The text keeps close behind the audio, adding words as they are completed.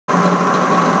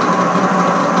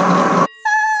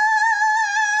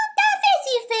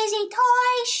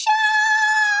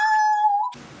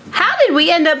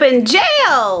end up in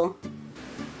jail.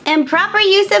 Improper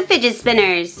use of fidget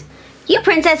spinners. You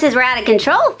princesses were out of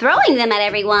control throwing them at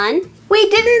everyone. We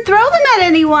didn't throw them at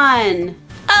anyone.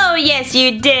 Oh, yes,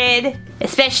 you did.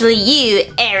 Especially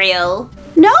you, Ariel.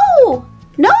 No,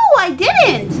 I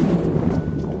didn't.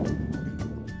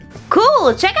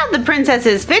 Cool, check out the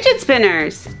princess's fidget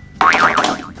spinners.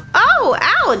 Oh,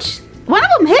 ouch. One of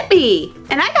them hit me,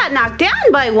 and I got knocked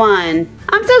down by one.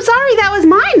 I'm so sorry that was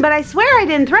mine, but I swear I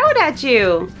didn't throw it at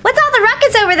you. What's all the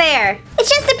ruckus over there? It's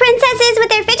just the princesses with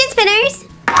their fidget spinners.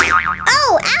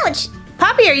 Oh, ouch.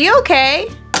 Poppy, are you okay?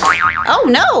 Oh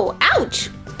no, ouch.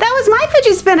 That was my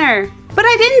fidget spinner, but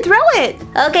I didn't throw it.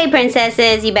 Okay,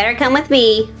 princesses, you better come with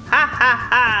me. Ha ha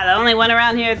ha, the only one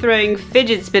around here throwing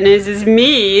fidget spinners is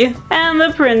me. And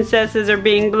the princesses are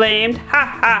being blamed. Ha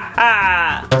ha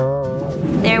ha.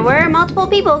 There were multiple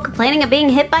people complaining of being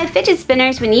hit by fidget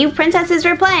spinners when you princesses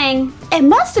were playing. It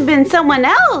must have been someone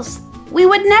else. We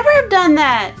would never have done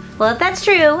that. Well, if that's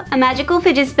true, a magical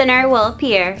fidget spinner will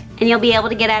appear, and you'll be able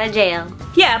to get out of jail.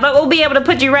 Yeah, but we'll be able to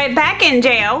put you right back in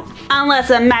jail.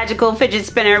 Unless a magical fidget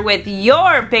spinner with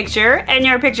your picture, and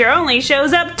your picture only,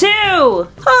 shows up too. Oh,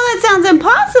 that sounds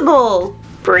impossible.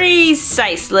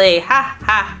 Precisely. Ha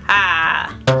ha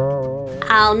ha.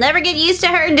 I'll never get used to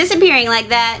her disappearing like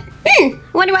that.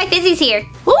 Wonder why Fizzy's here.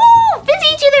 Ooh,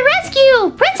 Fizzy to the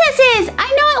rescue! Princesses, I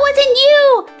know it wasn't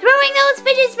you throwing those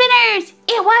fidget spinners.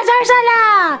 It was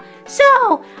Ursula.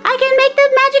 So, I can make the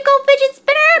magical fidget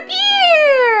spinner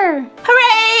appear.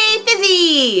 Hooray,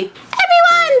 Fizzy!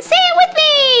 Everyone, say it with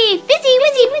me. Fizzy,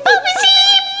 Wizzy, Bo, Fizzy,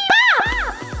 Bop!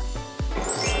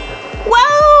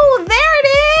 Whoa, there it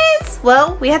is!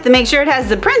 Well, we have to make sure it has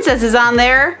the princesses on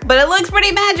there, but it looks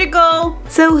pretty magical.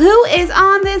 So who is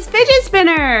on this fidget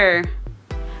spinner?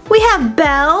 We have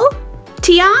Belle,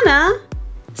 Tiana,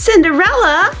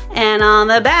 Cinderella, and on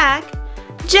the back,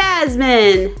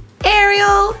 Jasmine,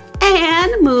 Ariel,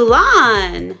 and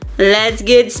Mulan. Let's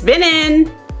get spinning.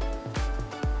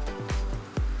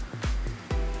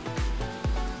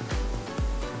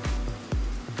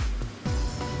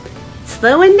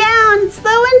 Slowing down,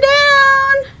 slowing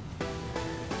down.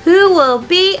 Who will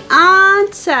be on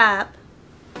top?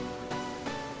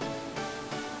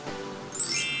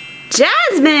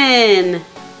 Jasmine!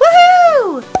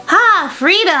 Woohoo! Ha,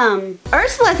 freedom!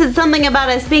 Ursula said something about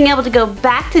us being able to go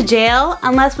back to jail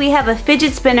unless we have a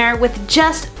fidget spinner with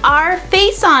just our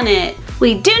face on it.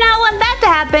 We do not want that to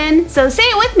happen, so say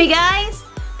it with me, guys.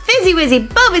 Fizzy Wizzy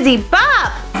Bo Fizzy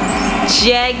Bop!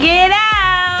 Check it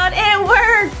out! It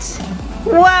worked!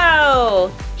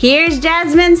 Whoa! Here's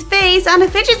Jasmine's face on a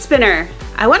fidget spinner.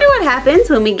 I wonder what happens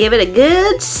when we give it a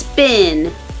good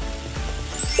spin.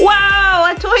 Wow,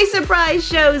 a toy surprise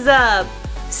shows up.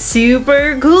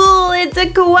 Super cool, it's a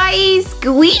kawaii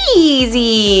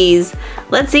squeezies.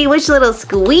 Let's see which little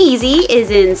squeezy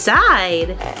is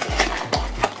inside.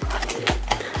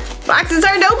 Boxes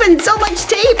aren't open, so much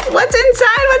tape. What's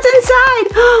inside, what's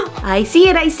inside? I see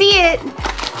it, I see it.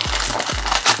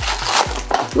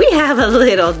 We have a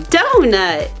little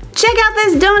donut. Check out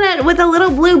this donut with a little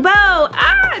blue bow.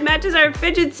 Ah, it matches our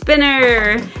fidget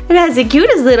spinner. It has the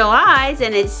cutest little eyes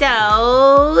and it's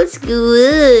so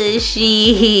squishy.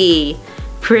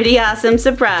 Pretty awesome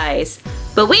surprise.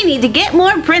 But we need to get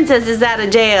more princesses out of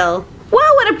jail.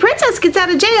 Whoa, when a princess gets out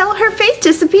of jail, her face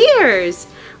disappears.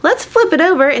 Let's flip it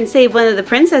over and save one of the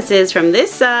princesses from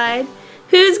this side.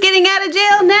 Who's getting out of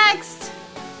jail next?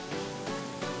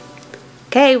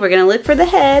 Okay, we're gonna look for the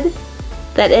head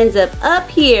that ends up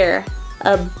here,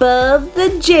 above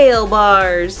the jail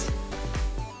bars.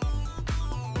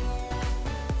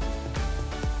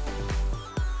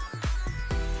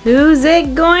 Who's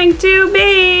it going to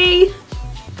be?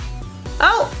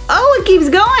 Oh, it keeps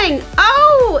going.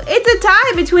 Oh, it's a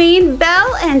tie between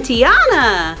Belle and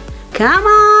Tiana. Come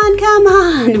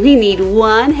on, we need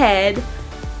one head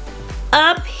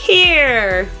up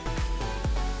here.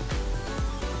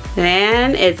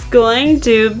 And it's going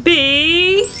to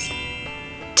be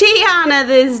Tiana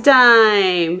this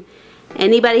time.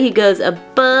 Anybody who goes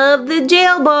above the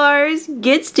jail bars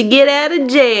gets to get out of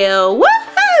jail.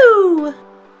 Woohoo!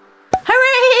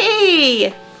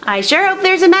 Hooray! I sure hope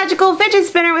there's a magical fidget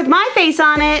spinner with my face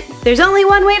on it. There's only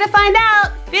one way to find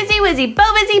out. Fizzy Wizzy Bo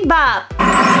Fizzy Bop.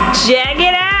 Check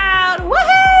it out!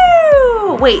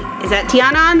 Woohoo! Wait, is that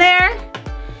Tiana on there?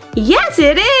 Yes,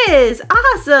 it is!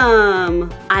 Awesome!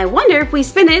 I wonder if we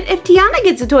spin it if Tiana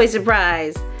gets a toy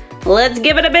surprise. Let's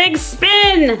give it a big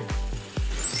spin!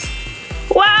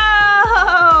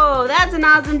 Whoa! That's an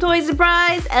awesome toy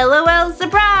surprise! LOL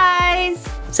surprise!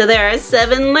 So there are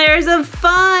 7 layers of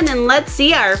fun, and let's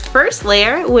see our first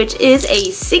layer, which is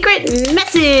a secret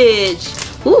message.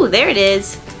 Ooh, there it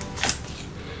is.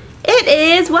 It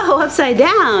is, whoa, upside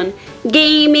down.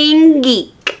 Gaming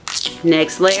Geek.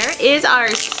 Next layer is our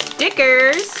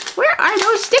stickers. Where are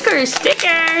those stickers?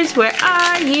 Stickers, where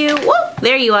are you? Whoa,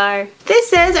 there you are. This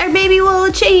says our baby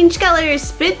will change colors,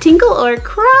 spit, tinkle, or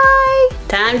cry.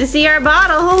 Time to see our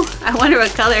bottle. I wonder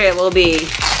what color it will be.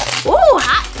 Ooh,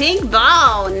 hot pink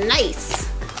ball, nice.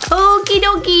 Okie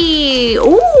dokie.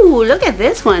 Ooh, look at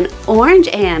this one, orange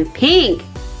and pink.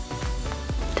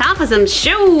 Time for some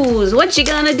shoes. What you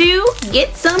gonna do?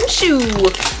 Get some shoe.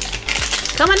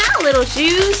 Coming out, little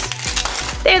shoes.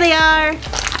 There they are.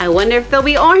 I wonder if they'll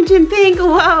be orange and pink.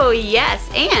 Whoa, yes,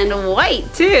 and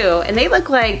white too. And they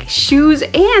look like shoes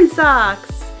and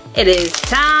socks. It is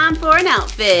time for an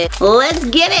outfit. Let's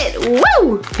get it.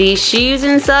 Woo! These shoes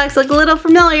and socks look a little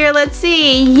familiar. Let's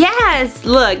see. Yes,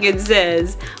 look, it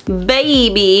says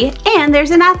baby. And there's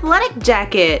an athletic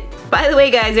jacket. By the way,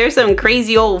 guys, there's some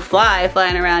crazy old fly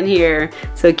flying around here.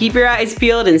 So keep your eyes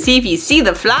peeled and see if you see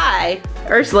the fly.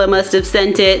 Ursula must have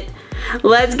sent it.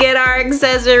 Let's get our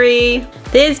accessory.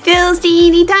 This feels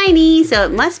teeny tiny, so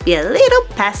it must be a little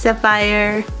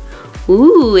pacifier.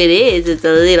 Ooh, it is. It's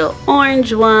a little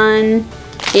orange one.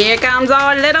 Here comes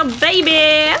our little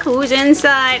baby. Who's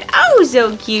inside? Oh,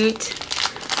 so cute.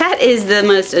 That is the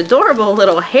most adorable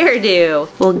little hairdo.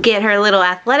 We'll get her little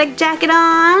athletic jacket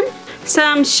on,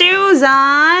 some shoes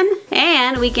on,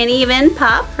 and we can even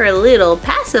pop her little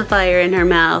pacifier in her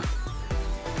mouth.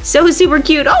 So super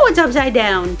cute. Oh, it's upside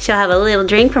down. She'll have a little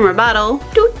drink from her bottle.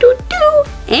 Doo, doo, doo.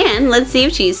 And let's see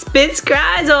if she spits,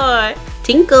 cries, or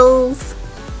tinkles.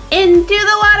 Into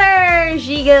the water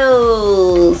she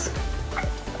goes.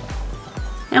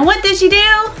 And what does she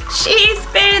do? She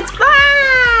spits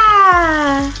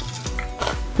fire.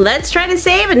 Let's try to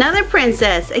save another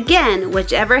princess. Again,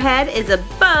 whichever head is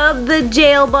above the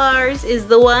jail bars is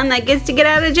the one that gets to get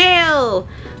out of jail.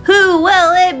 Who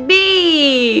will it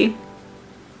be?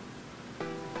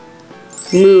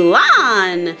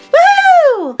 Mulan!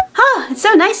 Woohoo! Oh, it's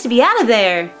so nice to be out of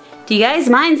there. Do you guys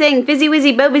mind saying Fizzy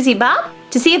Wizzy Bo Bizzy Bop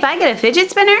to see if I get a fidget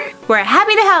spinner? We're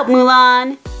happy to help,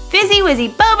 Mulan. Fizzy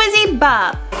Wizzy Bo Bizzy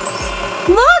Bop.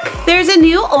 Look, there's a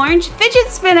new orange fidget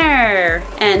spinner.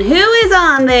 And who is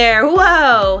on there?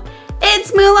 Whoa,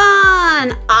 it's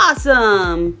Mulan.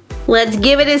 Awesome. Let's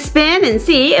give it a spin and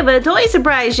see if a toy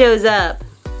surprise shows up.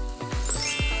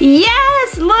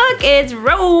 Yes, look, it's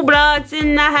Roblox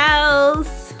in the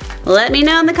house. Let me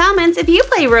know in the comments if you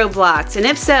play Roblox, and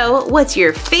if so, what's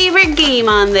your favorite game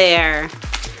on there?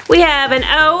 We have an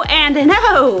O and an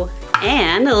O.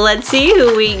 And let's see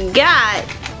who we got.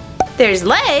 There's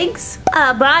legs,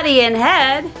 a body and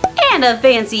head, and a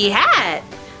fancy hat.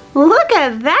 Look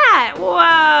at that,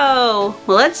 whoa.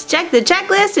 Well, let's check the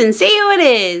checklist and see who it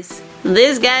is.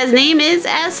 This guy's name is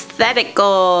Aesthetical.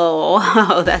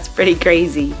 Oh, that's pretty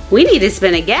crazy. We need to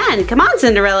spin again. Come on,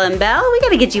 Cinderella and Belle. We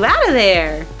gotta get you out of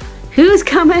there. Who's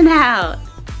coming out?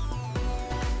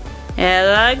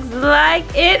 It looks like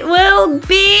it will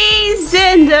be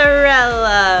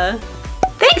Cinderella.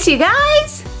 Thanks, you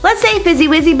guys. Let's say Fizzy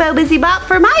Wizzy Bo Bizzy Bop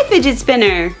for my fidget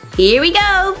spinner. Here we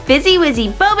go. Fizzy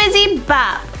Wizzy Bo Bizzy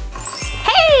Bop.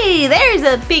 Hey, there's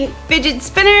a pink fidget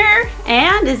spinner.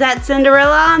 And is that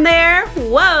Cinderella on there?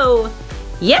 Whoa.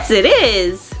 Yes, it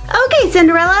is. Okay,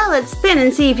 Cinderella, let's spin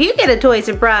and see if you get a toy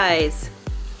surprise.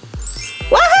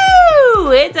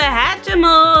 Woohoo! It's a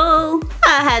Hatchimal. A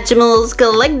Hatchimal's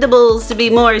collectibles, to be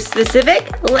more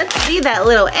specific. Let's see that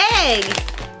little egg.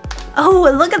 Oh,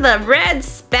 and look at the red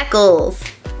speckles.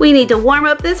 We need to warm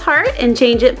up this heart and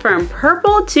change it from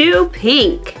purple to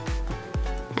pink.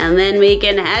 And then we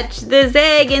can hatch this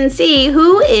egg and see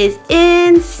who is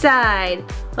inside.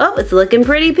 Oh, it's looking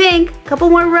pretty pink. Couple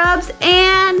more rubs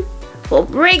and we'll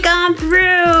break on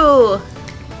through.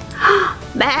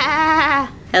 Bah!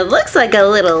 It looks like a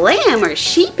little lamb or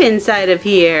sheep inside of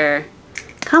here.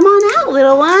 Come on out,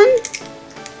 little one.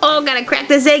 Oh, gotta crack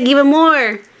this egg even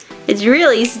more. It's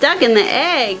really stuck in the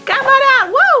egg. Come on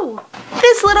out, whoa!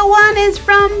 This little one is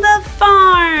from the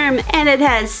farm, and it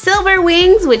has silver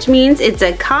wings, which means it's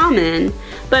a common,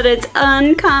 but it's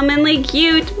uncommonly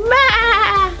cute.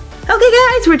 Bah! Okay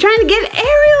guys, we're trying to get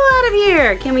Ariel out of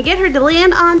here. Can we get her to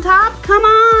land on top? Come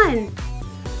on.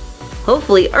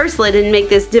 Hopefully Ursula didn't make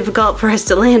this difficult for us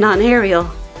to land on Ariel.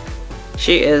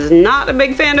 She is not a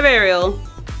big fan of Ariel.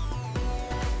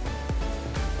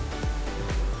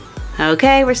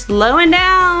 Okay, we're slowing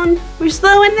down. We're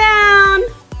slowing down.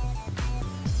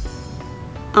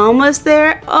 Almost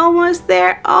there, almost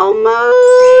there,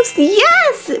 almost.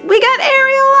 Yes, we got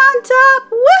Ariel on top.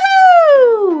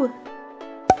 Woohoo!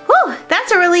 Whew,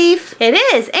 that's a relief. It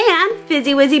is, and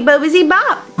Fizzy Wizzy Bo Bizzy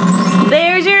Bop.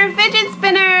 There's your fidget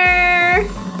spinner.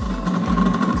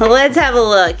 Let's have a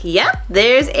look. Yep,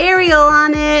 there's Ariel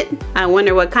on it. I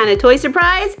wonder what kind of toy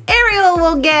surprise Ariel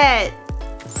will get.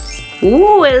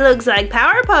 Ooh, it looks like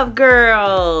Powerpuff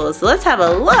Girls. Let's have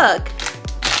a look.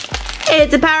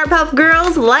 It's a Powerpuff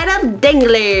Girls light up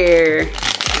dangler.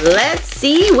 Let's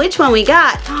see which one we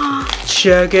got.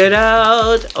 Check it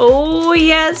out. Oh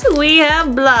yes, we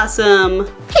have Blossom.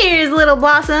 Here's little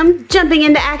Blossom jumping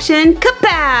into action.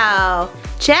 Kapow!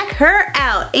 Check her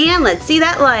out and let's see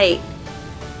that light.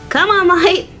 Come on,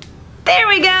 light. There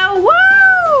we go.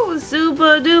 Woo!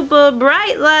 Super duper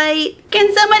bright light.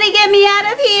 Can somebody get me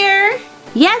out of here?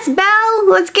 Yes, Belle.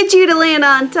 Let's get you to land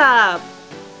on top.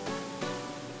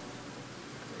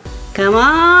 Come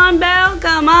on, Belle.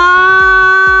 Come on.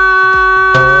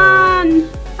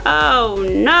 Oh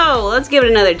no. Let's give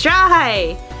it another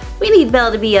try. We need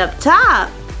Belle to be up top.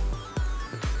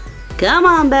 Come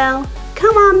on, Belle.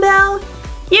 Come on, Belle.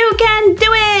 You can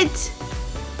do it.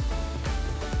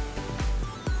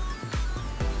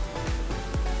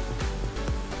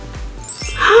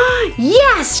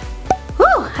 Yes!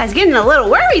 Whew, I was getting a little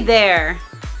worried there.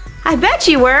 I bet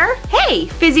you were. Hey,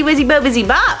 Fizzy Wizzy Bo Bizzy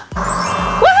Bop.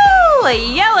 Woohoo! A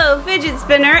yellow fidget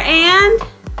spinner and...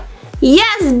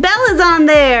 Yes, Belle is on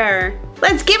there.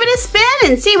 Let's give it a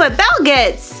spin and see what Belle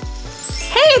gets.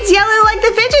 Hey, it's yellow like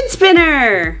the fidget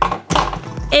spinner.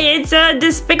 It's a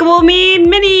Despicable Me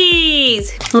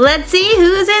Minis. Let's see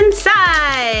who's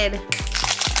inside.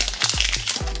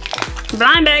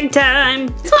 Blind bag time.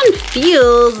 This one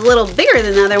feels a little bigger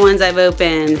than the other ones I've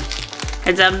opened.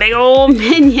 It's a big old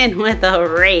minion with a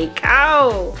rake.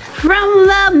 Oh! From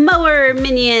the Mower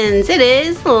Minions, it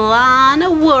is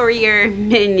Lawn Warrior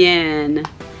Minion.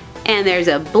 And there's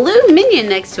a blue minion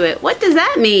next to it. What does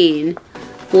that mean?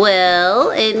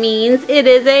 Well, it means it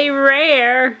is a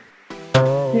rare.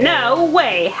 No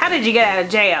way! How did you get out of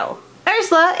jail?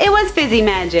 Ursula, it was Fizzy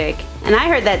Magic. And I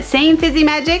heard that same Fizzy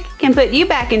Magic can put you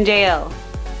back in jail.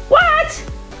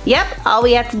 What? Yep, all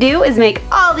we have to do is make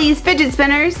all these fidget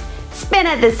spinners spin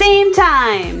at the same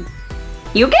time.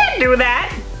 You can't do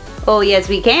that. Oh yes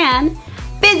we can.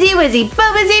 Fizzy Wizzy Bo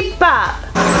Bizzy Bop.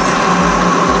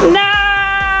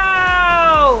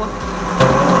 No!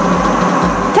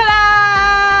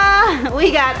 Ta-da!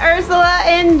 We got Ursula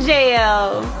in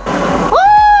jail.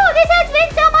 Ooh, this has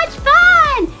been so much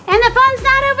fun! And the fun's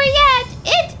not over yet.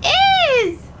 It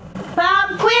is! Pop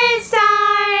quiz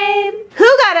time!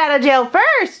 Who got out of jail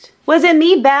first? Was it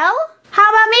me, Belle? How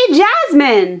about me,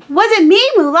 Jasmine? Was it me,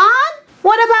 Mulan?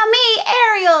 What about me,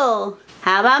 Ariel?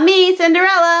 How about me,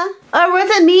 Cinderella? Or was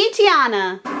it me,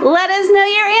 Tiana? Let us know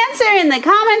your answer in the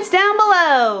comments down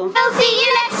below. We'll see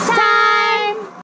you next time!